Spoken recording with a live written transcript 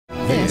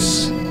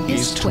This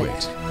is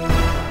TWiT.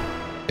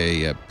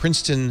 A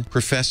Princeton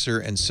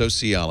professor and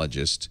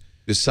sociologist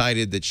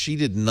decided that she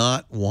did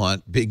not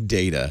want big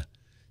data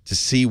to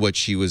see what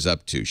she was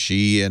up to.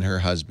 She and her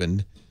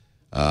husband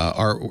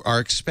are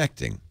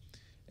expecting.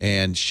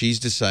 And she's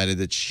decided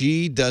that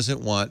she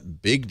doesn't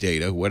want big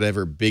data,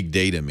 whatever big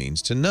data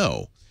means, to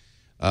know.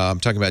 I'm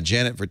talking about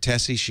Janet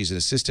Vertesi. She's an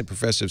assistant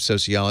professor of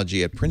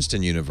sociology at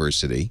Princeton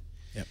University.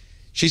 Yep.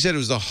 She said it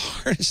was the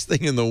hardest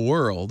thing in the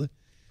world.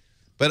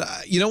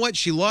 But you know what?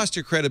 She lost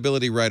her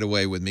credibility right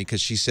away with me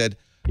because she said,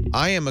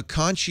 I am a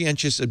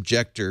conscientious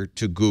objector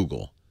to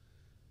Google,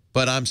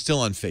 but I'm still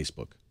on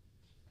Facebook.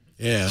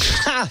 Yeah.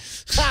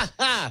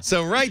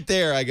 So right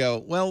there I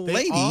go, well, They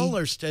lady. all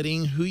are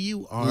studying who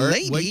you are,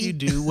 what you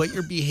do, what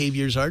your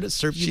behaviors are to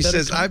serve you She better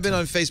says, content. I've been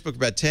on Facebook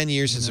about 10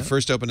 years since it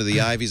first opened to the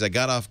Ivies. I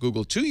got off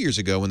Google 2 years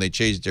ago when they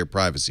changed their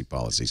privacy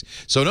policies.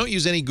 So don't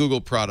use any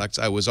Google products.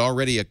 I was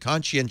already a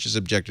conscientious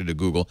objector to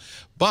Google,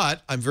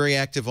 but I'm very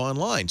active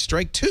online.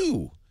 Strike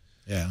two.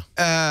 Yeah.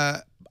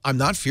 I'm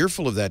not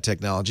fearful of that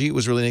technology. It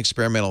was really an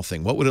experimental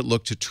thing. What would it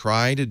look to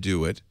try to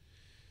do it?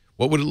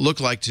 What would it look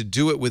like to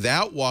do it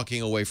without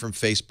walking away from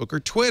Facebook or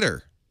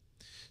Twitter?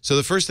 So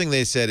the first thing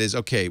they said is,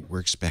 okay, we're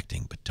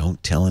expecting, but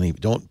don't tell any,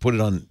 don't put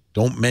it on,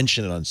 don't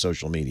mention it on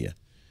social media.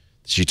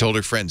 She told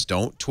her friends,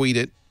 don't tweet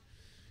it.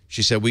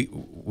 She said,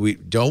 we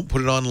don't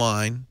put it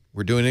online.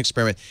 We're doing an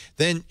experiment.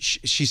 Then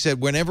she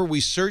said, whenever we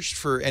searched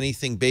for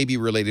anything baby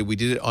related, we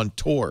did it on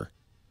Tor,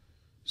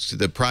 so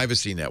the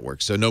privacy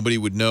network, so nobody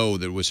would know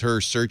that it was her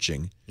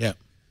searching. Yeah.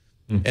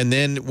 And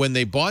then when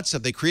they bought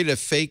something, they created a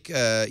fake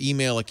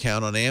email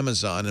account on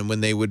Amazon, and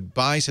when they would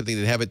buy something,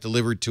 they'd have it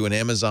delivered to an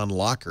Amazon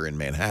locker in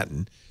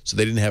Manhattan, so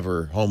they didn't have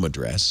her home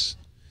address.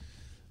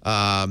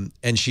 And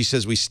she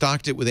says, we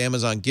stocked it with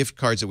Amazon gift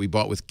cards that we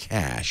bought with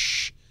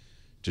cash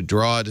to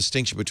draw a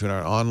distinction between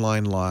our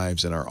online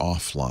lives and our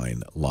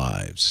offline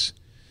lives.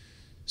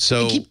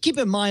 So keep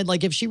in mind,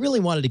 like, if she really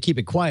wanted to keep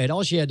it quiet,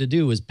 all she had to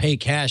do was pay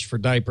cash for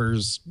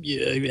diapers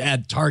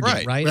at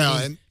Target, right? Well, I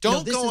mean, and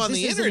don't go on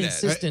the internet.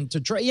 Insistent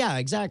to try. Yeah,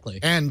 exactly.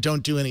 And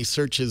don't do any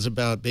searches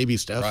about baby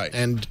stuff. Right.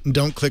 And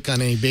don't click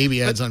on any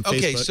baby ads on Facebook.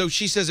 Okay, so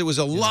she says it was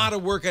a lot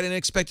of work. I didn't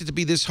expect it to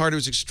be this hard. It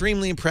was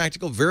extremely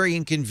impractical, very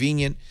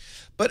inconvenient.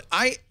 But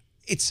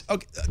this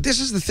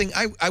is the thing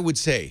I would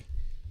say.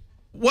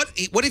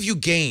 What have you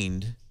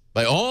gained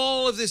by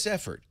all of this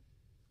effort?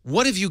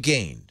 What have you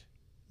gained?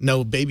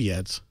 No baby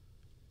ads.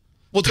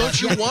 Well, don't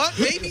you want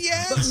baby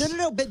ads?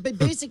 No. But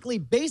basically,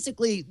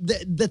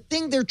 the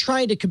thing they're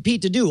trying to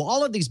compete to do,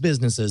 all of these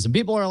businesses, and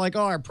people are like, oh,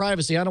 our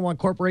privacy, I don't want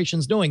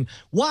corporations doing.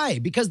 Why?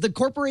 Because the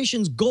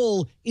corporation's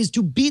goal is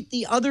to beat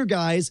the other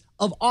guys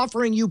of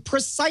offering you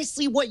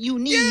precisely what you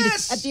need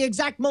at the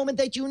exact moment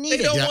that you need it.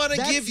 They don't want to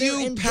That's give their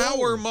you end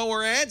power goal.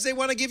 mower ads. They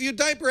want to give you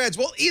diaper ads.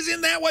 Well,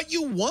 isn't that what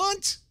you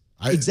want?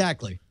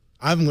 Exactly.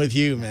 I'm with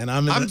you, man.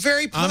 I'm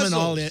very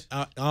puzzled. I'm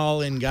an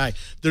all-in guy.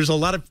 There is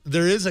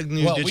a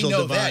new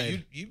digital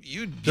divide.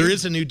 There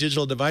is a new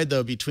digital divide,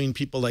 though, between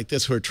people like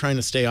this who are trying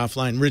to stay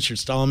offline. Richard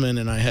Stallman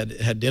and I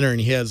had dinner,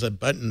 and he has a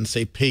button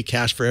say "Pay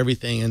cash for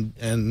everything,"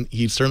 and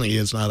he certainly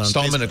is not on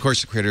Stallman, Facebook. of course,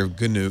 the creator of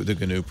the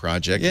GNU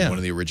project, Yeah. one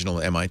of the original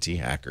MIT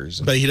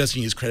hackers. But he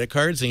doesn't use credit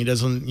cards, and he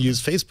doesn't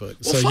use Facebook.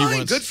 Well, so fine, he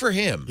wants, good for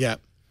him. Yeah.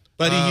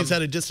 But he's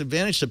at a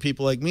disadvantage to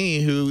people like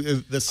me who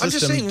the system I'm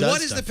just saying, does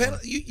what is the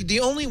penalty? The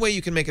only way you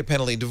can make a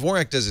penalty,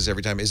 Dvorak does this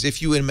every time, is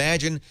if you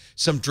imagine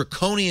some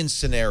draconian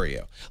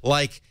scenario.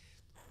 Like,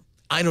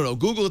 I don't know,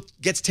 Google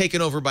gets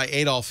taken over by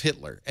Adolf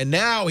Hitler, and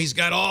now he's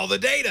got all the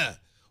data.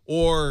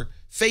 Or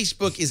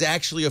Facebook is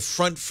actually a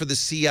front for the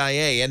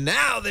CIA, and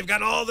now they've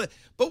got all the...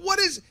 But what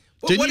is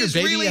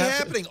really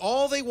happening?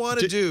 All they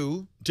want to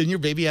do... Didn't your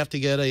baby have to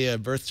get a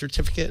birth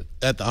certificate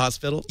at the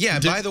hospital? Yeah,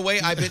 by the way,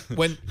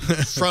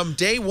 from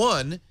day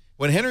one,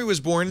 when Henry was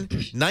born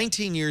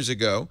 19 years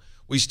ago,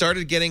 we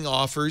started getting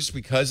offers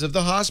because of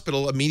the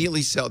hospital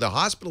immediately the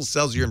hospital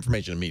sells your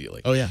information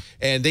immediately. Oh, yeah.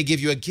 And they give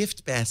you a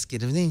gift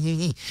basket. And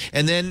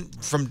then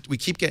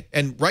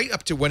and right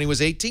up to when he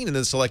was 18, and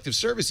the Selective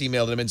Service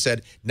emailed him and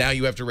said, now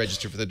you have to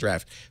register for the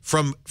draft.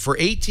 For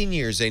 18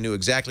 years, they knew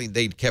exactly,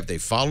 they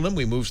followed him.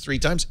 We moved 3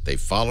 times. They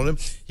followed him.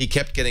 He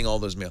kept getting all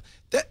those mail.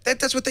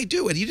 That's what they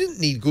do. And you didn't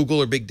need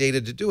Google or big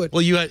data to do it.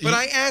 Well, but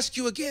I ask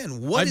you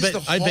again, what is the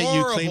horrible I bet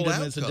you claimed him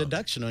outcome? as a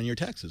deduction on your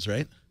taxes,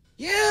 right?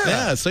 Yeah.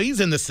 Yeah, so he's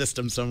in the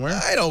system somewhere.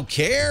 I don't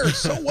care.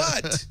 So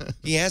what?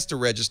 He has to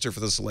register for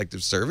the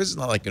Selective Service. It's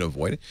not like he can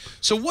avoid it.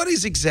 So what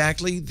is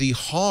exactly the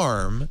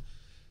harm?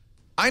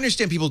 I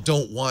understand people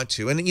don't want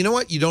to. And you know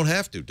what? You don't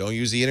have to. Don't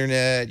use the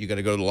internet. You got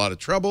to go to a lot of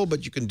trouble,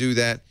 but you can do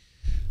that.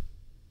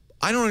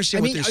 I don't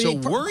understand what they're so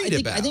worried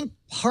about. I think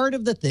part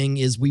of the thing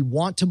is we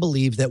want to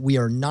believe that we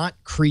are not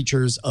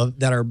creatures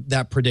that are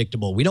that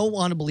predictable. We don't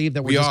want to believe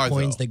that we're just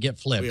coins that get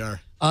flipped. We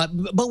are.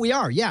 But we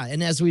are, yeah.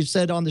 And as we've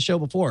said on the show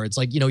before, it's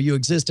like, you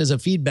exist as a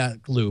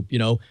feedback loop.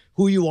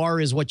 Who you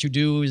are is what you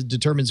do,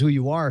 determines who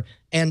you are.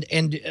 And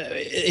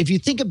if you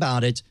think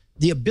about it,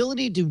 the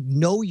ability to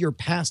know your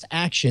past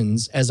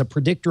actions as a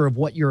predictor of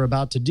what you're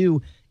about to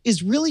do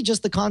is really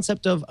just the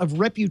concept of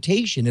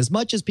reputation. As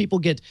much as people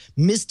get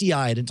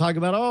misty-eyed and talk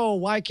about, oh,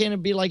 why can't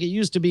it be like it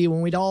used to be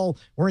when we'd all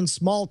were in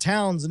small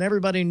towns and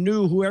everybody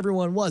knew who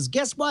everyone was?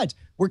 Guess what?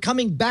 We're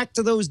coming back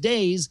to those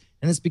days,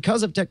 and it's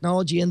because of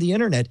technology and the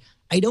internet.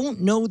 I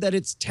don't know that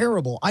it's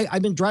terrible.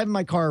 I've been driving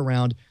my car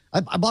around.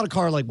 I bought a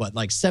car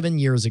like 7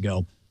 years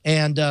ago.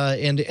 And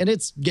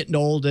it's getting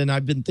old, and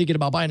I've been thinking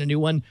about buying a new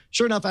one.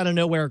 Sure enough, out of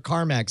nowhere,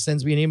 CarMax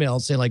sends me an email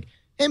saying like,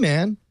 hey,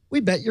 man, we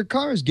bet your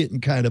car is getting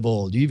kind of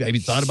old. Have you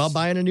thought about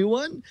buying a new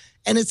one?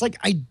 And it's like,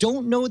 I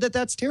don't know that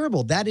that's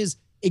terrible. That is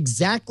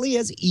exactly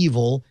as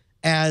evil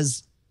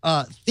as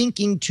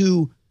thinking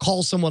to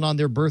call someone on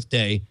their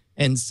birthday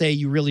and say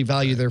you really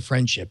value their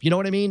friendship. You know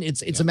what I mean?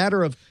 It's a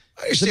matter of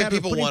I understand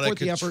people want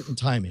to the effort and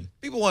timing.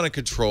 People want to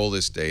control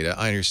this data.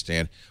 I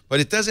understand, but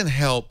it doesn't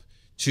help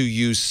to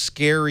use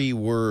scary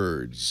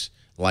words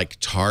like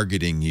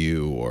targeting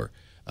you or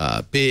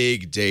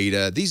big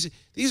data.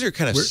 These are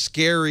kind of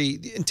scary,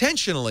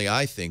 intentionally,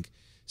 I think,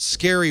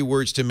 scary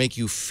words to make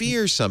you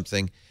fear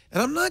something.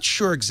 And I'm not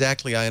sure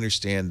exactly I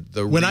understand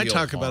the when real I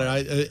talk harm.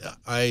 about it,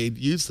 I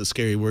use the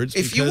scary words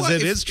because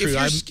it is true. If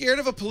you're scared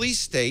of a police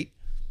state,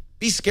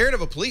 be scared of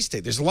a police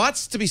state. There's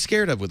lots to be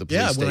scared of with a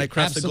police state. When I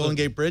crossed the Golden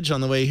Gate Bridge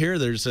on the way here,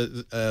 there's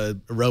a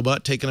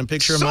robot taking a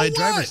picture of my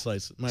driver's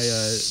license, my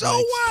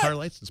car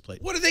license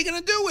plate. What are they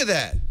going to do with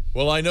that?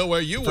 Well, I know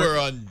where you were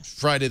on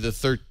Friday the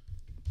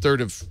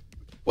 3rd of...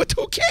 What?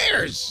 Who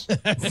cares?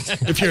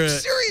 If you're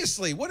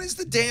seriously, what is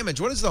the damage?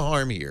 What is the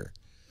harm here?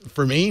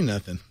 For me,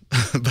 nothing.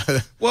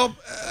 But well,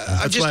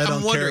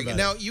 I'm wondering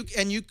now. It.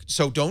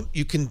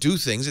 You can do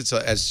things. It's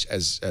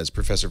as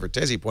Professor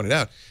Vertesi pointed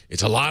out.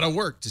 It's a lot of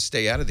work to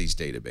stay out of these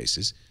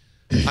databases.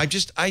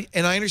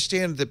 I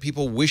understand that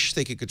people wish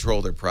they could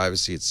control their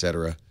privacy,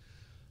 etc.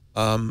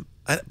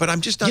 But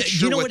I'm just not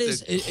sure what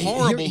the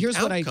horrible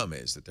outcome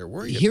is that they're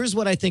worried about. Here's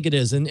what I think it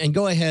is, and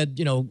go ahead,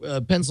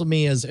 pencil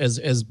me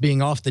as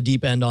being off the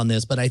deep end on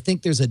this, but I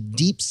think there's a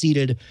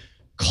deep-seated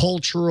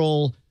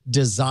cultural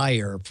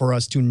desire for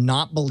us to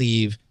not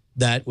believe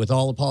that, with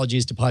all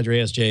apologies to Padre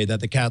SJ, that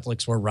the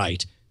Catholics were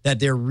right, that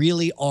there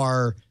really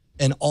are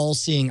an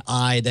all-seeing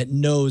eye that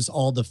knows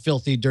all the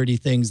filthy, dirty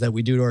things that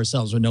we do to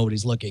ourselves when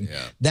nobody's looking. Yeah.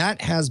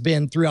 That has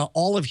been, throughout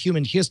all of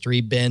human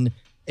history, been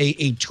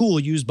a tool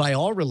used by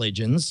all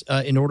religions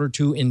in order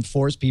to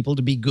enforce people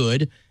to be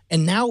good.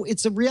 And now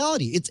it's a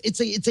reality.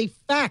 It's a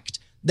fact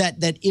that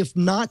if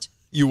not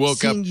you woke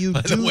seeing up, you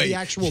do the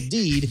actual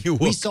deed,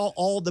 we saw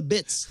all the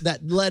bits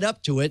that led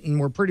up to it, and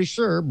we're pretty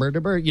sure,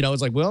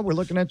 it's like, well, we're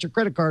looking at your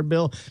credit card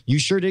bill. You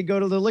sure did go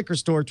to the liquor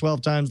store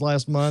 12 times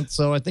last month,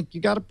 so I think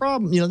you got a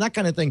problem. That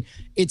kind of thing.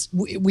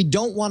 We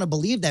don't want to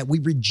believe that. We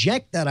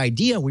reject that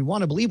idea. We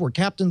want to believe we're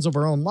captains of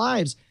our own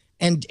lives.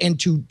 And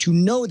to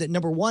know that,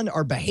 number one,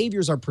 our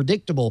behaviors are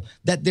predictable,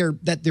 that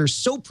they're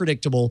so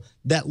predictable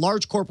that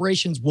large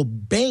corporations will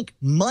bank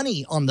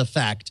money on the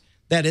fact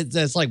that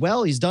it's like,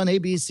 well, he's done A,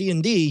 B, C,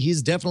 and D.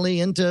 He's definitely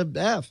into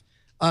F.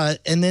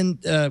 And then,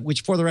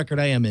 which for the record,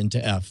 I am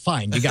into F.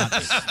 Fine, you got me.